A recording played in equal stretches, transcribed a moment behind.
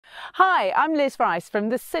Hi, I'm Liz Rice from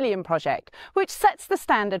the Cilium project, which sets the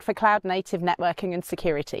standard for cloud-native networking and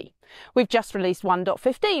security. We've just released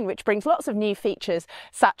 1.15, which brings lots of new features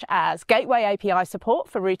such as gateway API support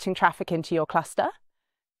for routing traffic into your cluster,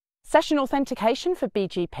 session authentication for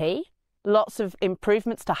BGP, lots of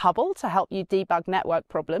improvements to Hubble to help you debug network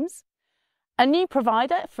problems, a new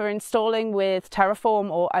provider for installing with Terraform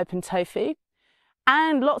or OpenTofu,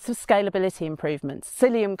 and lots of scalability improvements.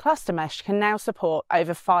 Cilium Cluster Mesh can now support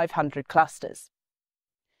over 500 clusters.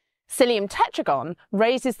 Cilium Tetragon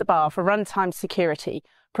raises the bar for runtime security,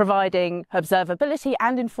 providing observability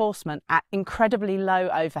and enforcement at incredibly low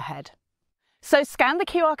overhead. So scan the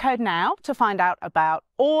QR code now to find out about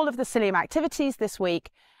all of the Cilium activities this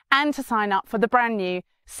week and to sign up for the brand new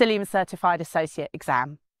Cilium Certified Associate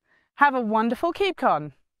exam. Have a wonderful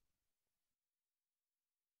KubeCon!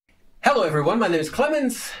 Hello everyone, my name is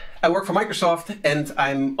Clemens. I work for Microsoft and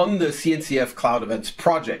I'm on the CNCF Cloud Events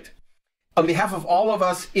project. On behalf of all of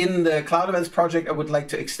us in the Cloud Events project, I would like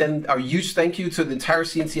to extend our huge thank you to the entire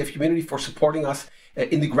CNCF community for supporting us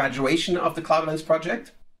in the graduation of the Cloud Events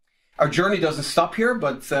project. Our journey doesn't stop here,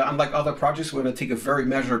 but unlike other projects, we're going to take a very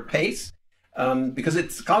measured pace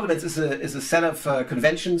because Cloud Events is a set of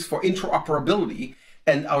conventions for interoperability,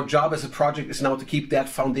 and our job as a project is now to keep that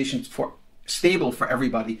foundation stable for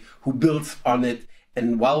everybody who builds on it,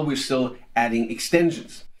 and while we're still adding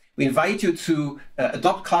extensions. We invite you to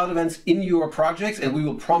adopt Cloud Events in your projects, and we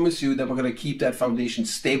will promise you that we're going to keep that foundation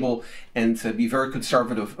stable and be very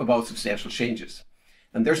conservative about substantial changes.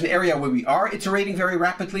 And there's an area where we are iterating very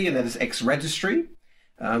rapidly, and that is X registry.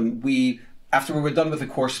 After we were done with the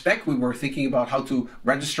core spec, we were thinking about how to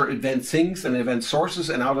register event things and event sources,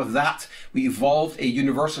 and out of that, we evolved a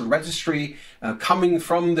universal registry coming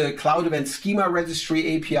from the Cloud Event Schema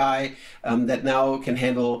Registry API that now can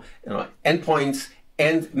handle endpoints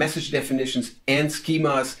and message definitions and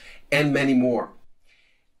schemas and many more.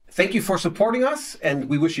 Thank you for supporting us, and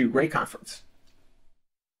we wish you a great conference.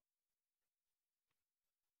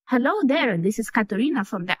 Hello there, this is Katerina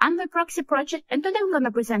from the Envoy Proxy project, and today I'm going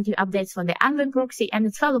to present you updates for the Envoy Proxy and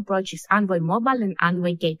its fellow projects Envoy Mobile and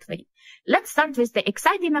Envoy Gateway. Let's start with the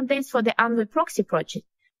exciting updates for the Envoy Proxy project.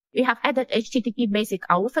 We have added HTTP basic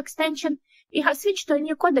AUF extension. We have switched to a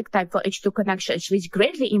new codec type for H2 connections, which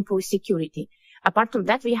greatly improves security. Apart from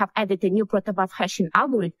that, we have added a new protobuf hashing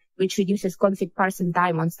algorithm, which reduces config parsing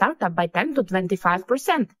time on startup by 10 to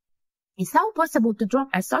 25%. It's now possible to drop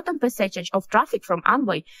a certain percentage of traffic from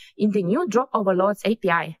Envoy in the new Drop Overloads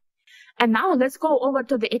API. And now let's go over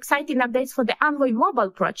to the exciting updates for the Envoy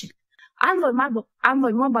Mobile project. Envoy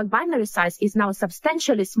Mobile binary size is now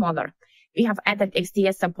substantially smaller. We have added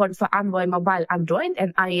XDS support for Envoy Mobile Android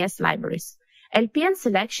and iOS libraries. LPN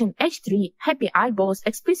selection, H3, Happy Eyeballs,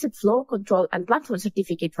 explicit flow control, and platform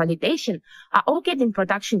certificate validation are all getting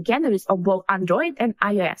production canaries on both Android and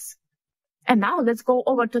iOS. And now let's go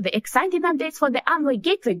over to the exciting updates for the Envoy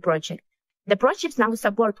Gateway project. The projects now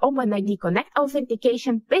support OpenID Connect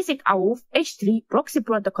authentication, basic AUF, H3, proxy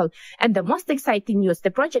protocol, and the most exciting news, the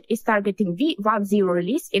project is targeting V10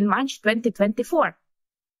 release in March 2024.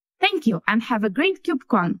 Thank you and have a great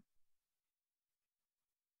KubeCon.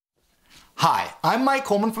 Hi, I'm Mike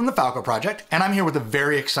Coleman from the Falco Project, and I'm here with a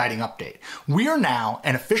very exciting update. We are now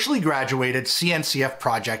an officially graduated CNCF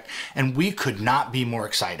project, and we could not be more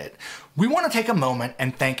excited. We want to take a moment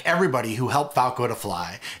and thank everybody who helped Falco to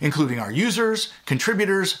fly, including our users,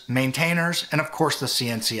 contributors, maintainers, and of course the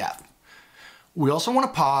CNCF. We also want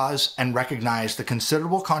to pause and recognize the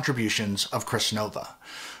considerable contributions of Chris Nova.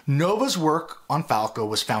 Nova's work on Falco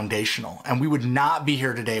was foundational, and we would not be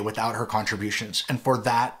here today without her contributions, and for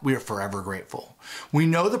that, we are forever grateful. We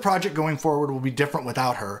know the project going forward will be different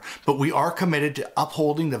without her, but we are committed to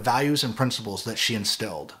upholding the values and principles that she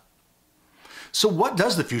instilled. So what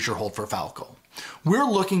does the future hold for Falco? We're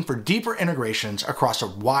looking for deeper integrations across a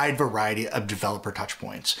wide variety of developer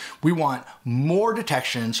touchpoints. We want more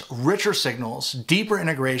detections, richer signals, deeper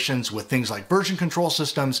integrations with things like version control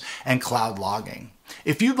systems and cloud logging.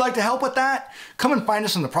 If you'd like to help with that, come and find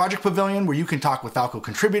us in the Project Pavilion where you can talk with Falco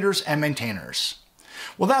contributors and maintainers.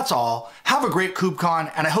 Well, that's all. Have a great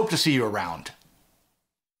KubeCon, and I hope to see you around.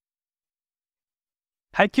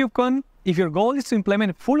 Hi KubeCon. If your goal is to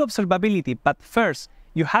implement full observability, but first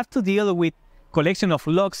you have to deal with collection of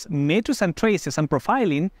logs, metrics and traces and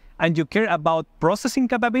profiling, and you care about processing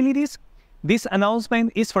capabilities, this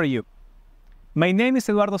announcement is for you. My name is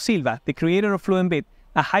Eduardo Silva, the creator of FluentBit,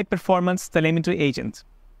 a high-performance telemetry agent.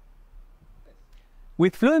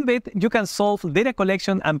 With FluentBit, you can solve data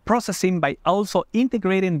collection and processing by also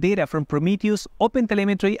integrating data from Prometheus,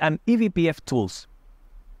 OpenTelemetry, and eBPF tools.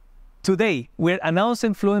 Today, we're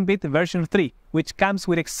announcing FluentBit version 3, which comes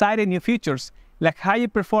with exciting new features like higher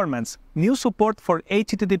performance, new support for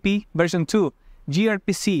HTTP version 2,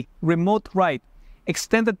 gRPC, remote write,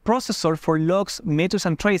 extended processor for logs, metrics,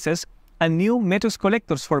 and traces, and new metrics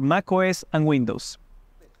collectors for macOS and Windows.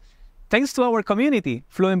 Thanks to our community,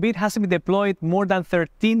 FluentBit has been deployed more than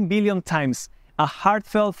 13 billion times. A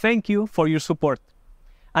heartfelt thank you for your support.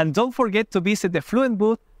 And don't forget to visit the Fluent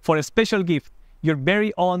booth for a special gift, your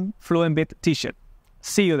very own FluentBit t-shirt.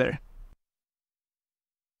 See you there.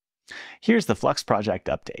 Here's the Flux project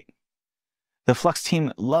update. The Flux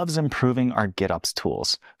team loves improving our GitOps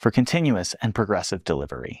tools for continuous and progressive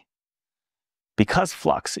delivery. Because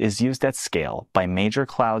Flux is used at scale by major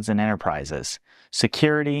clouds and enterprises,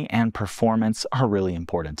 security and performance are really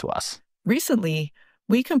important to us. Recently,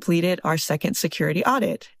 we completed our second security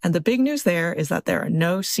audit, and the big news there is that there are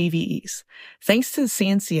no CVEs. Thanks to the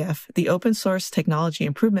CNCF, the Open Source Technology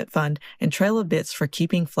Improvement Fund, and Trail of Bits for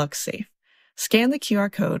keeping Flux safe. Scan the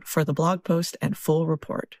QR code for the blog post and full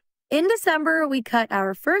report. In December, we cut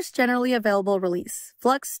our first generally available release,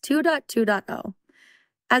 Flux 2.2.0.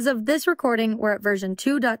 As of this recording, we're at version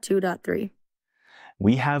 2.2.3.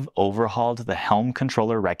 We have overhauled the Helm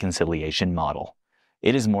controller reconciliation model.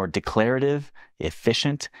 It is more declarative,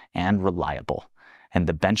 efficient, and reliable, and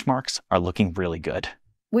the benchmarks are looking really good.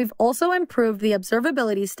 We've also improved the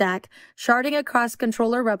observability stack, sharding across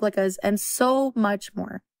controller replicas, and so much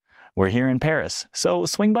more. We're here in Paris, so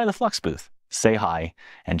swing by the Flux booth, say hi,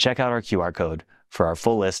 and check out our QR code for our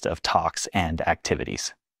full list of talks and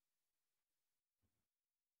activities.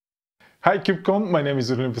 Hi KubeCon, my name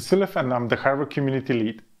is Urlin Vasilev and I'm the Harbor Community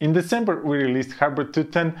Lead. In December, we released Harbor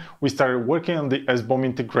 2.10. We started working on the SBOM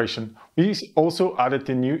integration. We also added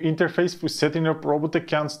a new interface for setting up robot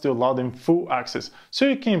accounts to allow them full access, so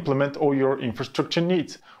you can implement all your infrastructure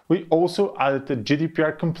needs. We also added the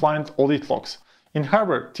GDPR-compliant audit logs. In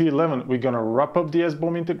Harbor 2.11, we're going to wrap up the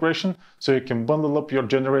SBOM integration so you can bundle up your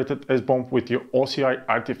generated SBOM with your OCI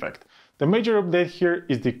artifact. The major update here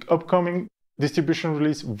is the upcoming distribution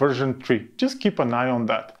release version 3. Just keep an eye on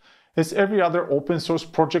that. As every other open source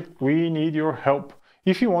project, we need your help.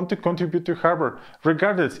 If you want to contribute to Harbor,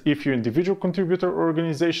 regardless if you're an individual contributor or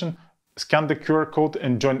organization, scan the QR code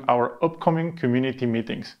and join our upcoming community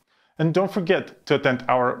meetings. And don't forget to attend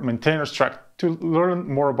our maintainers track to learn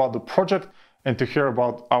more about the project and to hear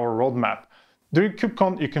about our roadmap. During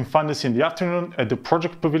KubeCon, you can find us in the afternoon at the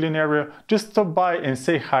Project Pavilion area. Just stop by and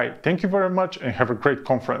say hi. Thank you very much and have a great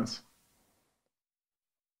conference.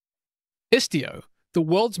 Istio, the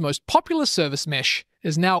world's most popular service mesh,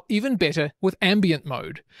 is now even better with ambient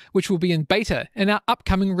mode, which will be in beta in our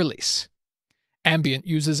upcoming release. Ambient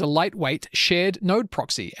uses a lightweight shared node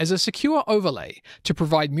proxy as a secure overlay to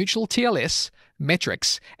provide mutual TLS,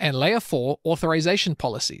 metrics, and Layer 4 authorization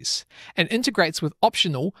policies, and integrates with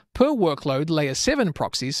optional per-workload Layer 7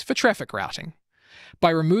 proxies for traffic routing.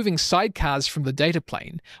 By removing sidecars from the data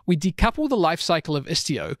plane, we decouple the lifecycle of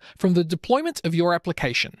Istio from the deployment of your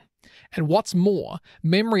application. And what's more,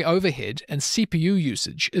 memory overhead and CPU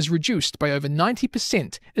usage is reduced by over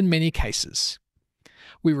 90% in many cases.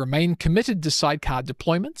 We remain committed to sidecar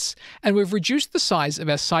deployments, and we've reduced the size of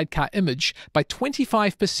our sidecar image by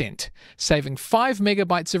 25%, saving 5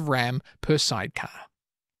 megabytes of RAM per sidecar.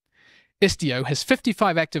 Istio has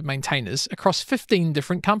 55 active maintainers across 15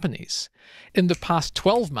 different companies. In the past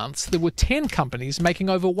 12 months, there were 10 companies making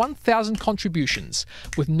over 1,000 contributions,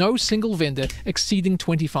 with no single vendor exceeding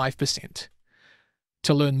 25%.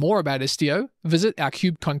 To learn more about Istio, visit our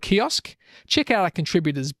KubeCon kiosk, check out our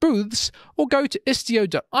contributors' booths, or go to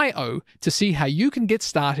istio.io to see how you can get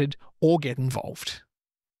started or get involved.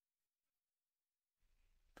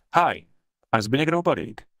 Hi, I'm Zbigniew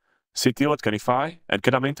Grobalik, CTO at Kenify and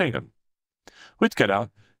Keda maintainer. With Keda,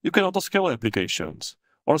 you can auto-scale applications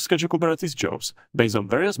or schedule Kubernetes jobs based on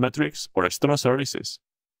various metrics or external services.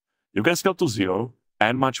 You can scale to 0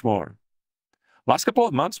 and much more. Last couple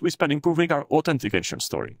of months, we spent improving our authentication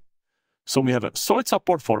story, so we have a solid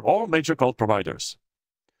support for all major cloud providers.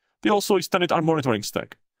 We also extended our monitoring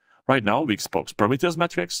stack. Right now, we expose Prometheus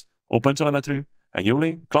metrics, OpenTelemetry, and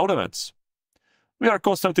Unity cloud events. We are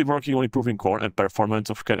constantly working on improving core and performance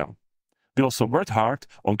of Keda. We also worked hard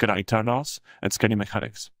on Keda internals and scanning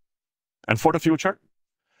mechanics. And for the future,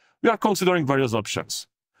 we are considering various options: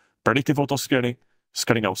 predictive auto-scaling,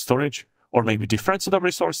 scaling out storage, or maybe different set of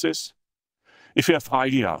resources. If you have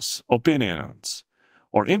ideas, opinions,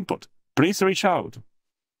 or input, please reach out.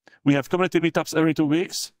 We have community meetups every 2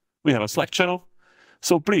 weeks. We have a Slack channel.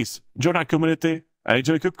 So please join our community and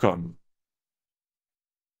enjoy KubeCon.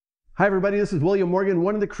 Hi everybody, this is William Morgan,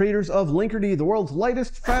 one of the creators of Linkerd, the world's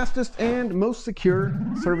lightest, fastest, and most secure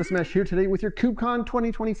service mesh, here today with your KubeCon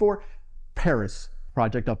 2024 Paris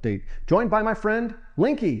project update. Joined by my friend,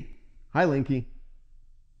 Linky. Hi, Linky.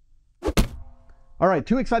 All right,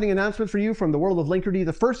 two exciting announcements for you from the world of Linkerd.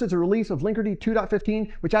 The first is a release of Linkerd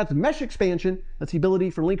 2.15, which adds mesh expansion. That's the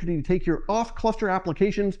ability for Linkerd to take your off-cluster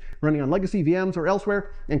applications running on legacy VMs or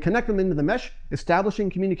elsewhere and connect them into the mesh, establishing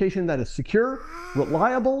communication that is secure,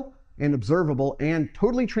 reliable, and observable, and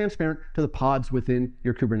totally transparent to the pods within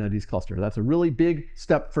your Kubernetes cluster. That's a really big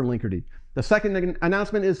step for Linkerd. The second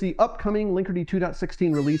announcement is the upcoming Linkerd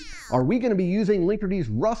 2.16 release. Are we going to be using Linkerd's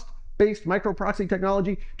Rust-based microproxy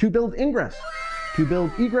technology to build ingress, to build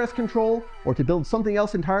egress control, or to build something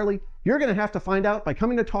else entirely? You're going to have to find out by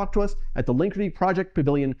coming to talk to us at the Linkerd Project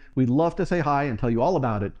Pavilion. We'd love to say hi and tell you all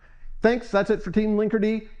about it. Thanks, that's it for Team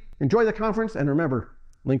Linkerd. Enjoy the conference, and remember,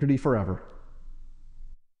 Linkerd forever.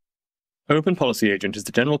 Open Policy Agent is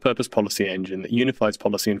the general-purpose policy engine that unifies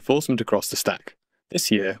policy enforcement across the stack. This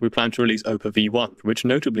year, we plan to release OPA v1, which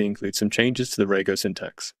notably includes some changes to the Rego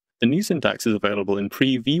syntax. The new syntax is available in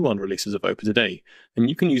pre-v1 releases of OPA today, and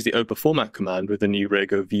you can use the OPA format command with the new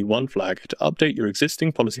Rego v1 flag to update your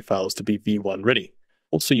existing policy files to be v1 ready.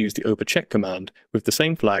 Also use the OPA check command with the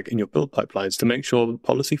same flag in your build pipelines to make sure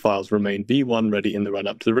policy files remain v1 ready in the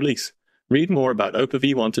run-up to the release. Read more about OPA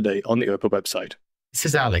v1 today on the OPA website. This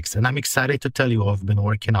is Alex, and I'm excited to tell you what I've been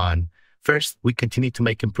working on. First, we continue to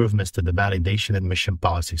make improvements to the validation and mission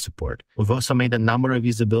policy support. We've also made a number of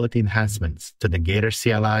usability enhancements to the Gator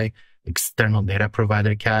CLI, external data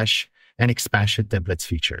provider cache, and expansion templates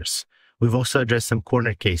features. We've also addressed some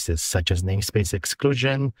corner cases, such as namespace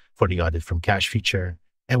exclusion for the audit from cache feature,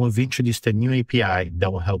 and we've introduced a new API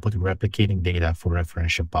that will help with replicating data for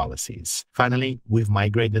referential policies. Finally, we've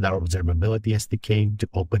migrated our observability SDK to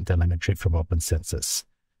OpenTelemetry from OpenCensus.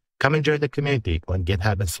 Come and join the community on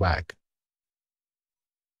GitHub and Slack.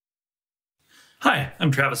 Hi,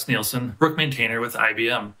 I'm Travis Nielsen, Rook maintainer with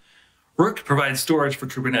IBM. Rook provides storage for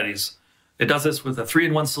Kubernetes. It does this with a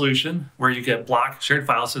 3-in-1 solution where you get block, shared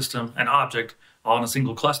file system, and object all in a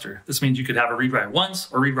single cluster. This means you could have a read-write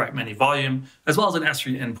once or read-write many volume, as well as an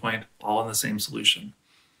S3 endpoint, all in the same solution.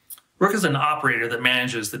 Rook is an operator that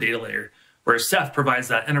manages the data layer, where Ceph provides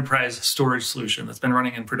that enterprise storage solution that's been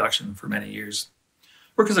running in production for many years.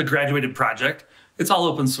 Rook is a graduated project. It's all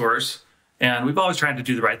open source, and we've always tried to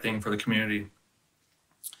do the right thing for the community.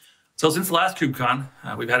 So since the last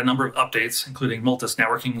KubeCon, we've had a number of updates, including Multis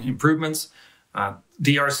networking improvements,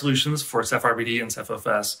 DR solutions for Ceph RBD and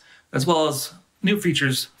CephOS, as well as new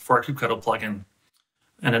features for our kubectl plugin,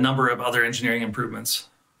 and a number of other engineering improvements.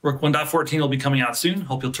 Rook 1.14 will be coming out soon.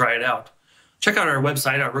 Hope you'll try it out. Check out our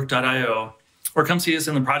website at rook.io, or come see us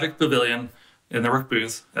in the Project Pavilion in the Rook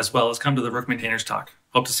booth, as well as come to the Rook Maintainers Talk.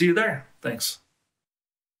 Hope to see you there. Thanks.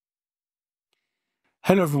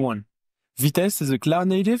 Hello, everyone. Vitess is a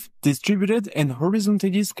cloud-native, distributed, and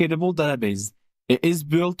horizontally scalable database. It is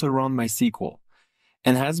built around MySQL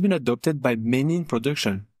and has been adopted by many in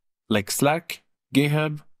production, like Slack,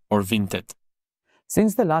 GitHub, or Vinted.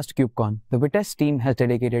 Since the last KubeCon, the Vitess team has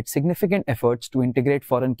dedicated significant efforts to integrate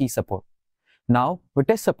foreign key support. Now,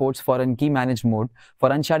 Vitess supports foreign key managed mode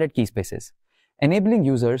for unsharded key spaces, enabling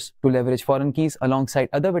users to leverage foreign keys alongside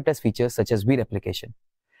other Vitess features such as replication.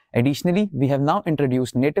 Additionally, we have now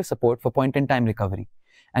introduced native support for point-in-time recovery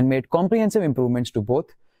and made comprehensive improvements to both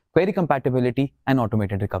query compatibility and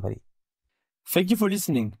automated recovery. Thank you for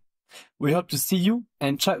listening. We hope to see you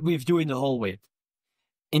and chat with you in the hallway.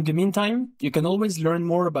 In the meantime, you can always learn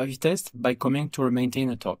more about Vitess by coming to our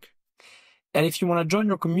maintainer talk. And if you want to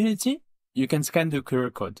join our community, you can scan the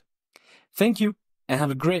QR code. Thank you and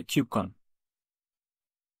have a great KubeCon.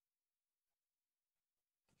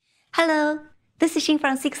 Hello. This is Xin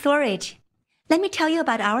from SIG Storage. Let me tell you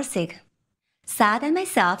about our SIG. Saad and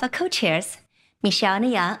myself are co-chairs. Michelle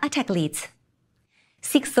and Yang are tech leads.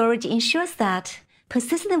 SIG Storage ensures that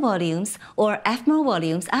persistent volumes or ephemeral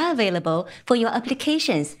volumes are available for your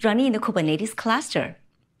applications running in the Kubernetes cluster.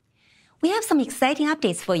 We have some exciting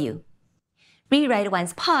updates for you. Rewrite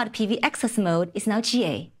Once Pod PV access mode is now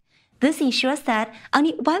GA. This ensures that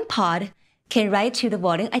only one pod can write to the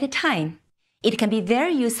volume at a time. It can be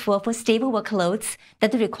very useful for stable workloads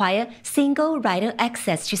that require single writer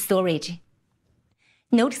access to storage.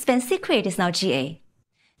 Node Expand Secret is now GA.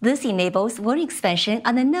 This enables volume expansion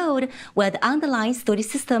on the node where the underlying storage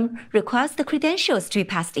system requires the credentials to be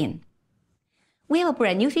passed in. We have a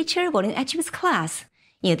brand new feature, Volume Attributes class.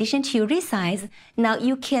 In addition to resize, now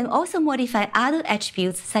you can also modify other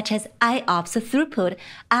attributes such as IOPS or throughput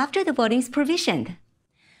after the volume is provisioned.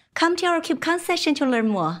 Come to our KubeCon session to learn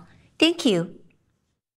more. Thank you.